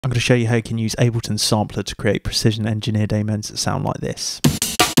I'm going to show you how you can use Ableton Sampler to create precision engineered amens that sound like this.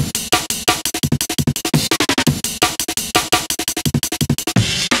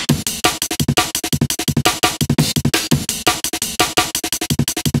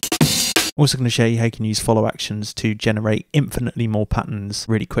 Also going to show you how you can use follow actions to generate infinitely more patterns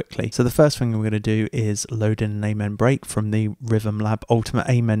really quickly. So the first thing we're going to do is load in an amen break from the Rhythm Lab Ultimate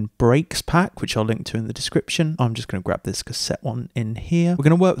Amen Breaks pack, which I'll link to in the description. I'm just going to grab this cassette one in here. We're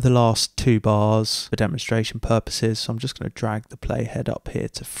going to work with the last 2 bars for demonstration purposes. So I'm just going to drag the playhead up here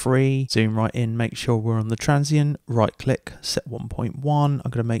to 3, zoom right in, make sure we're on the transient, right click, set 1.1. I'm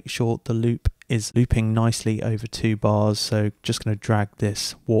going to make sure the loop is looping nicely over 2 bars, so just going to drag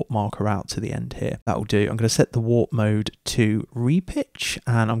this warp marker out to the end here. That will do. I'm going to set the warp mode to repitch,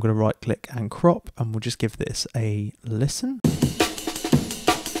 and I'm going to right click and crop, and we'll just give this a listen.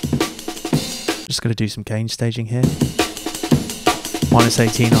 Just going to do some gain staging here.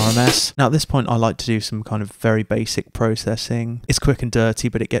 -18 RMS. Now at this point I like to do some kind of very basic processing. It's quick and dirty,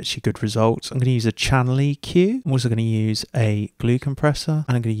 but it gets you good results. I'm going to use a channel EQ. I'm also going to use a glue compressor,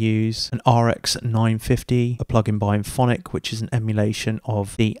 and I'm going to use an RX950, a plugin by Inphonik, which is an emulation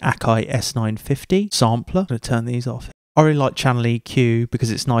of the Akai S950 sampler. I'm going to turn these off. I really like channel EQ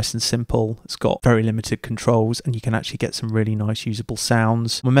because it's nice and simple. It's got very limited controls and you can actually get some really nice usable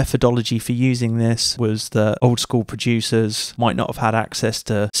sounds. My methodology for using this was that old school producers might not have had access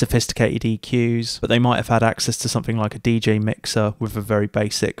to sophisticated EQs, but they might have had access to something like a DJ mixer with a very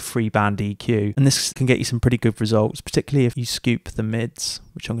basic free band EQ. And this can get you some pretty good results, particularly if you scoop the mids,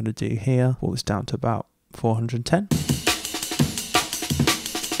 which I'm going to do here. Pull this down to about 410.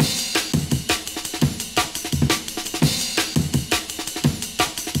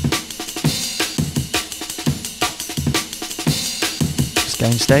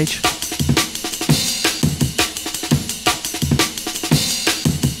 Gain stage.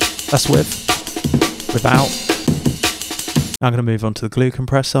 That's without. Now I'm going to move on to the glue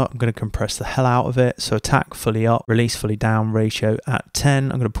compressor. I'm going to compress the hell out of it. So attack fully up, release fully down, ratio at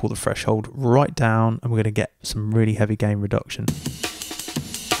 10. I'm going to pull the threshold right down, and we're going to get some really heavy gain reduction.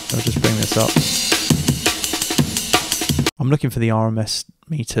 So I'll just bring this up. I'm looking for the RMS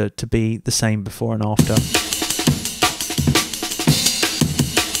meter to be the same before and after.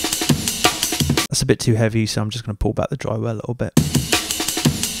 That's a bit too heavy, so I'm just going to pull back the dry well a little bit.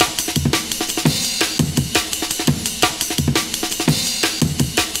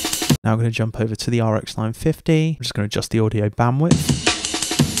 Now I'm going to jump over to the RX950. I'm just going to adjust the audio bandwidth.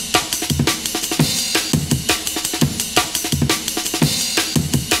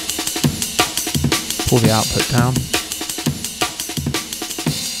 Pull the output down.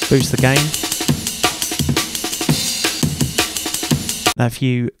 Boost the gain. Now if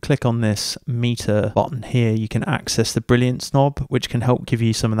you click on this meter button here, you can access the brilliance knob, which can help give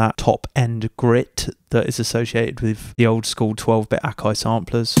you some of that top end grit that is associated with the old school 12-bit Akai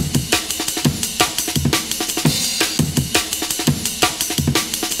samplers.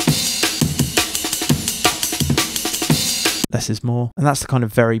 Less is more, and that's the kind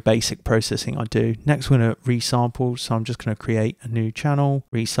of very basic processing I do. Next we're going to resample, so I'm just going to create a new channel,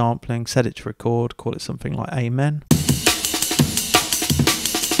 resampling, set it to record, call it something like Amen.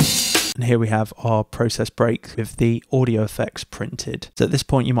 And here we have our process break with the audio effects printed. So at this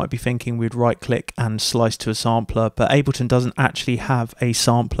point you might be thinking we'd right click and slice to a sampler, but Ableton doesn't actually have a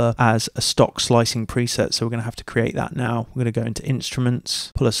sampler as a stock slicing preset, so we're going to have to create that now. We're going to go into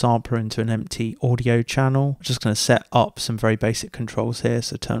instruments, pull a sampler into an empty audio channel. I'm just going to set up some very basic controls here,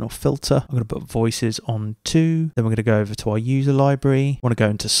 so turn off filter. I'm going to put voices on 2, then we're going to go over to our user library. I want to go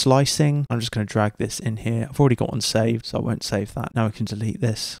into slicing. I'm just going to drag this in here. I've already got one saved, so I won't save that. Now we can delete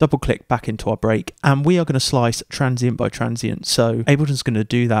this. Double click back into our break, and we are going to slice transient by transient. So Ableton's going to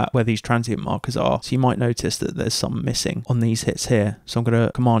do that where these transient markers are. So you might notice that there's some missing on these hits here. So I'm going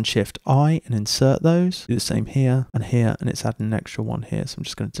to Command Shift I and insert those. Do the same here, and it's adding an extra one here. So I'm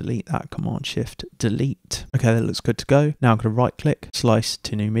just going to delete that. Command Shift delete. Okay, that looks good to go. Now I'm going to right click, slice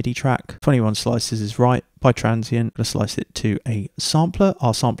to new MIDI track. 21 slices is right. By transient, I'm going to slice it to a sampler,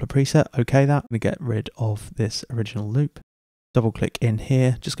 our sampler preset. Okay, that. I'm going to get rid of this original loop. Double click in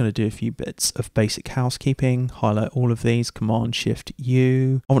here, just going to do a few bits of basic housekeeping, highlight all of these, Command Shift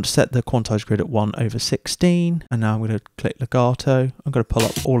U. I want to set the quantized grid at 1/16, and now I'm going to click legato. I'm going to pull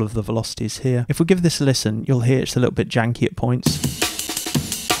up all of the velocities here. If we give this a listen, you'll hear it's a little bit janky at points.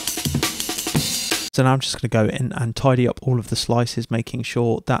 So now I'm just going to go in and tidy up all of the slices, making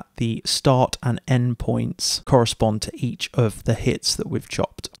sure that the start and end points correspond to each of the hits that we've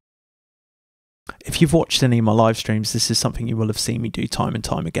chopped. If you've watched any of my live streams, this is something you will have seen me do time and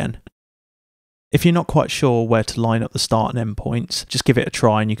time again. If you're not quite sure where to line up the start and end points, just give it a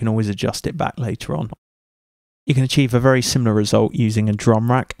try and you can always adjust it back later on. You can achieve a very similar result using a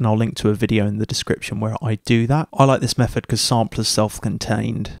drum rack, and I'll link to a video in the description where I do that. I like this method because Sampler's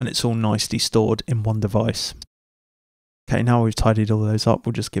self-contained and it's all nicely stored in one device. Okay, now we've tidied all those up,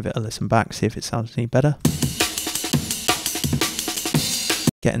 we'll just give it a listen back, see if it sounds any better.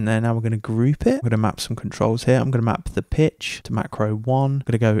 Getting there now, we're going to group it. I'm going to map some controls here. I'm going to map the pitch to macro 1. I'm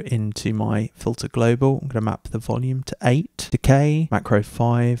going to go into my filter global. I'm going to map the volume to 8. Decay, macro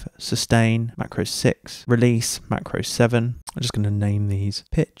 5. Sustain, macro 6. Release, macro 7. I'm just going to name these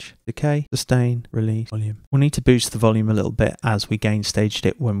pitch, decay, sustain, release, volume. We'll need to boost the volume a little bit as we gain staged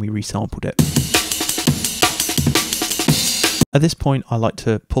it when we resampled it. At this point, I like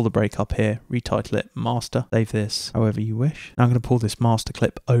to pull the break up here, retitle it master, save this however you wish. Now I'm going to pull this master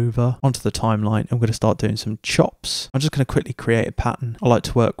clip over onto the timeline. I'm going to start doing some chops. I'm just going to quickly create a pattern. I like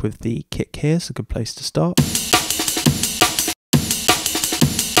to work with the kick here, it's a good place to start.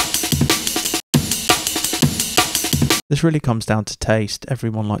 This really comes down to taste.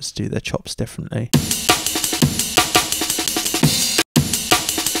 Everyone likes to do their chops differently.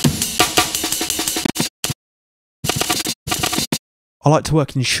 I like to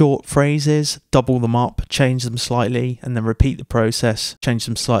work in short phrases, double them up, change them slightly, and then repeat the process, change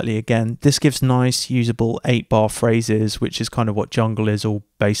them slightly again. This gives nice, usable 8-bar phrases, which is kind of what jungle is all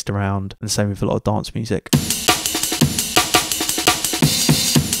based around, and the same with a lot of dance music.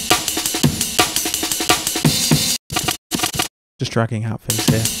 Just dragging out things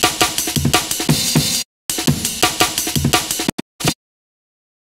here.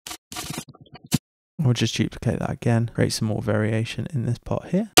 We'll just duplicate that again, create some more variation in this part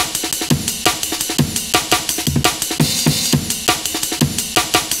here.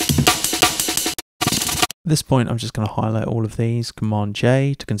 At this point, I'm just going to highlight all of these, Command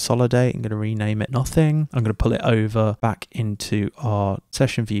J to consolidate. I'm going to rename it nothing. I'm going to pull it over back into our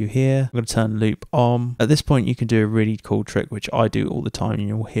session view here. I'm going to turn loop on. At this point, you can do a really cool trick, which I do all the time, and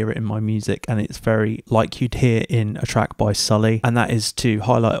you'll hear it in my music, and it's very like you'd hear in a track by Sully, and that is to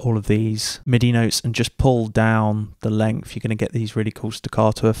highlight all of these MIDI notes and just pull down the length. You're going to get these really cool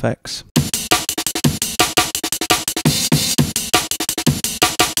staccato effects.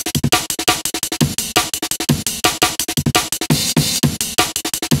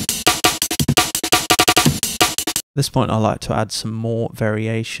 At this point, I like to add some more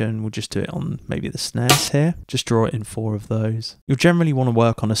variation. We'll just do it on maybe the snares here. Just draw it in 4 of those. You'll generally want to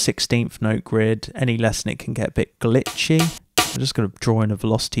work on a 16th note grid. Any less than it can get a bit glitchy. I'm just going to draw in a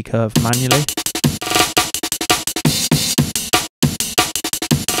velocity curve manually.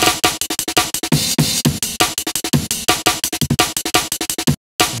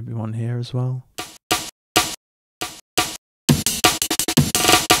 Maybe one here as well.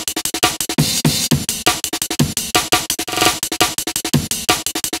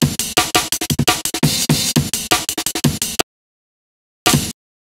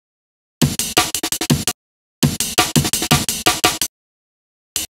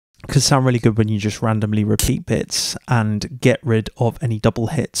 It can sound really good when you just randomly repeat bits and get rid of any double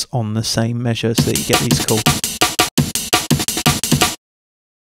hits on the same measure so that you get these cool.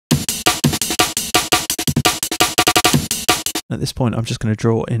 At this point, I'm just going to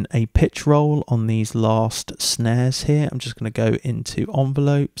draw in a pitch roll on these last snares here. I'm just going to go into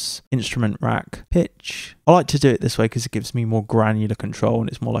envelopes, instrument rack, pitch. I like to do it this way because it gives me more granular control and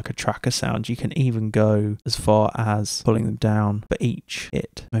it's more like a tracker sound. You can even go as far as pulling them down for each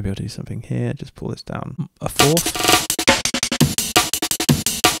hit. Maybe I'll do something here, just pull this down a 4th.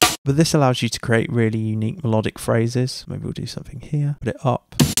 But this allows you to create really unique melodic phrases. Maybe we'll do something here, put it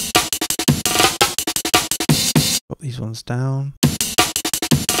up. Put these ones down.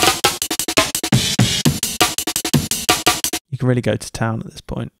 You can really go to town at this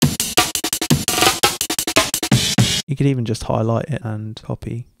point. You could even just highlight it and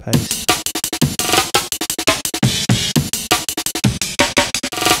copy, paste.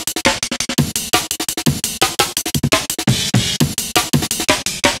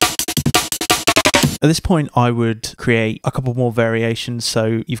 At this point, I would create a couple more variations.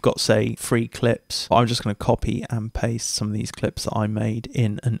 So you've got, say, 3 clips. I'm just going to copy and paste some of these clips that I made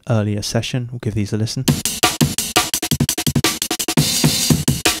in an earlier session. We'll give these a listen.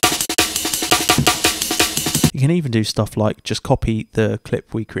 You You can even do stuff like just copy the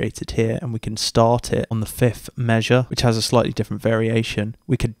clip we created here and we can start it on the 5th measure, which has a slightly different variation.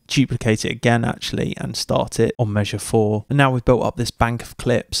 We could duplicate it again actually and start it on measure 4. And now we've built up this bank of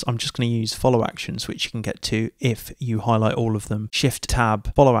clips. I'm just going to use follow actions, which you can get to if you highlight all of them. Shift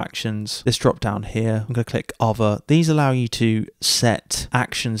tab, follow actions, this drop down here. I'm going to click other. These allow you to set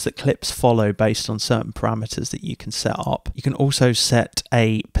actions that clips follow based on certain parameters that you can set up. You can also set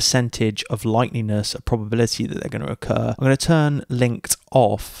a percentage of likeliness, a probability that they're going to occur. I'm going to turn linked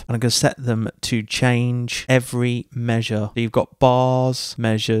off and I'm going to set them to change every measure. So you've got bars,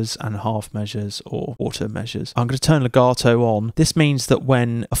 measures and half measures or quarter measures. I'm going to turn legato on. This means that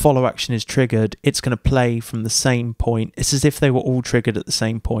when a follow action is triggered, it's going to play from the same point. It's as if they were all triggered at the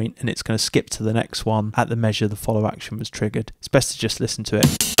same point and it's going to skip to the next one at the measure the follow action was triggered. It's best to just listen to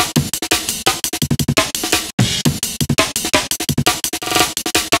it.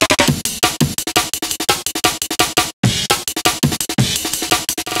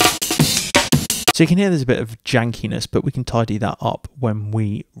 So you can hear there's a bit of jankiness, but we can tidy that up when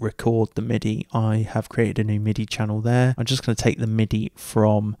we record the MIDI. I have created a new MIDI channel there. I'm just going to take the MIDI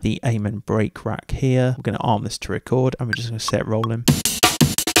from the Amen break rack here. We're going to arm this to record and we're just going to set it rolling.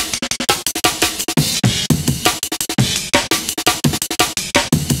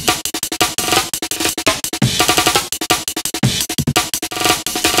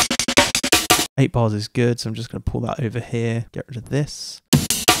 Eight bars is good, so I'm just going to pull that over here, get rid of this.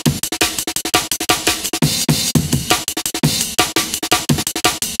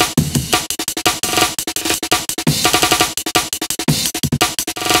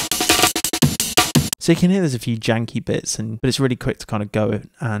 So you can hear there's a few janky bits, but it's really quick to kind of go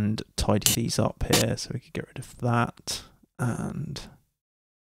and tidy these up here. So we could get rid of that and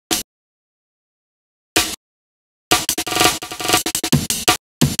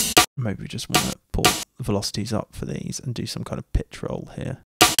maybe we just want to pull the velocities up for these and do some kind of pitch roll here.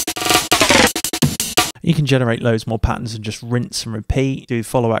 You can generate loads more patterns and just rinse and repeat, do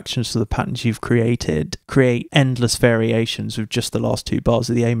follow actions to the patterns you've created, create endless variations with just the last 2 bars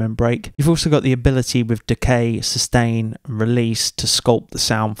of the Amen break. You've also got the ability with decay, sustain, and release to sculpt the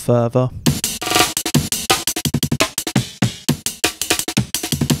sound further.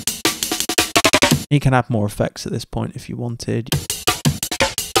 You can add more effects at this point if you wanted.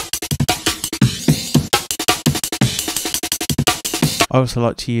 I also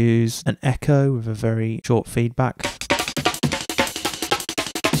like to use an echo with a very short feedback.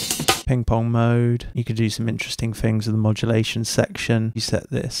 Ping pong mode. You could do some interesting things in the modulation section. You set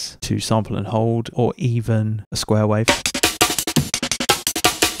this to sample and hold or even a square wave.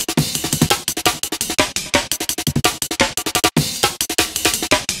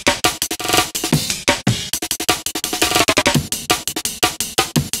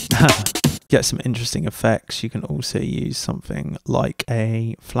 Get some interesting effects. You can also use something like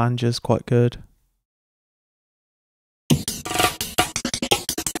a flanger's quite good.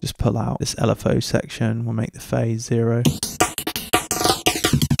 Just pull out this LFO section, we'll make the phase 0.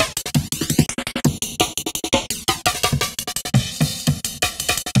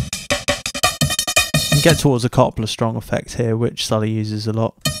 And get towards a couple of strong effects here, which Sully uses a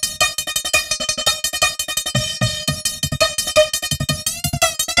lot.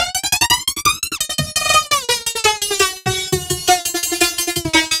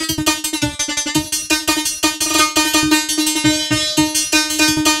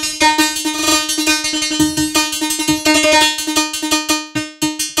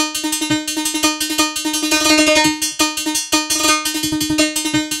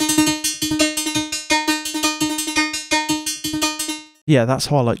 Yeah, that's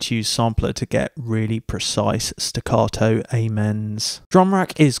how I like to use Sampler to get really precise staccato amens. Drum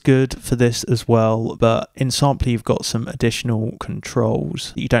rack is good for this as well, but in Sampler you've got some additional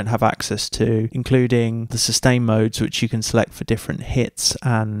controls that you don't have access to, including the sustain modes, which you can select for different hits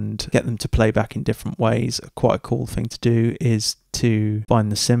and get them to play back in different ways. Quite a cool thing to do is to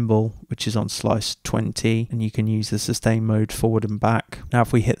find the cymbal, which is on slice 20, and you can use the sustain mode forward and back. Now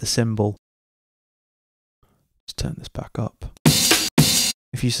if we hit the cymbal, let's turn this back up.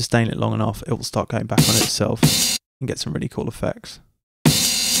 If you sustain it long enough, it will start going back on itself and get some really cool effects.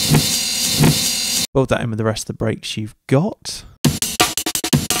 Build that in with the rest of the breaks you've got.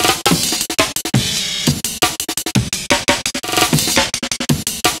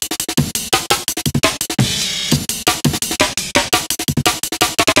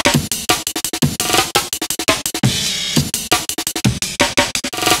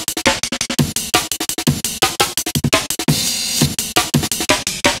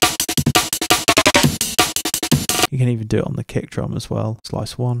 You can even do it on the kick drum as well.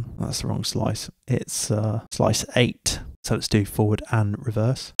 Slice 1, that's the wrong slice. It's slice 8. So let's do forward and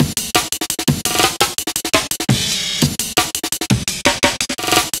reverse.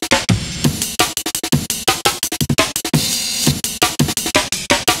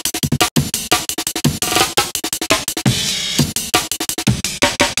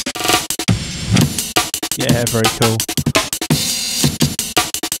 Yeah, very cool.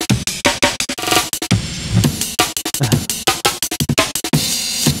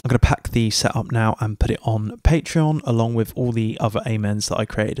 I'm going to pack the setup now and put it on Patreon along with all the other amens that I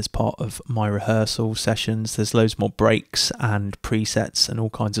created as part of my rehearsal sessions. There's loads more breaks and presets and all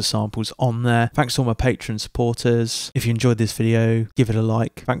kinds of samples on there. Thanks to all my Patreon supporters. If you enjoyed this video, give it a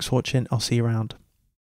like. Thanks for watching. I'll see you around.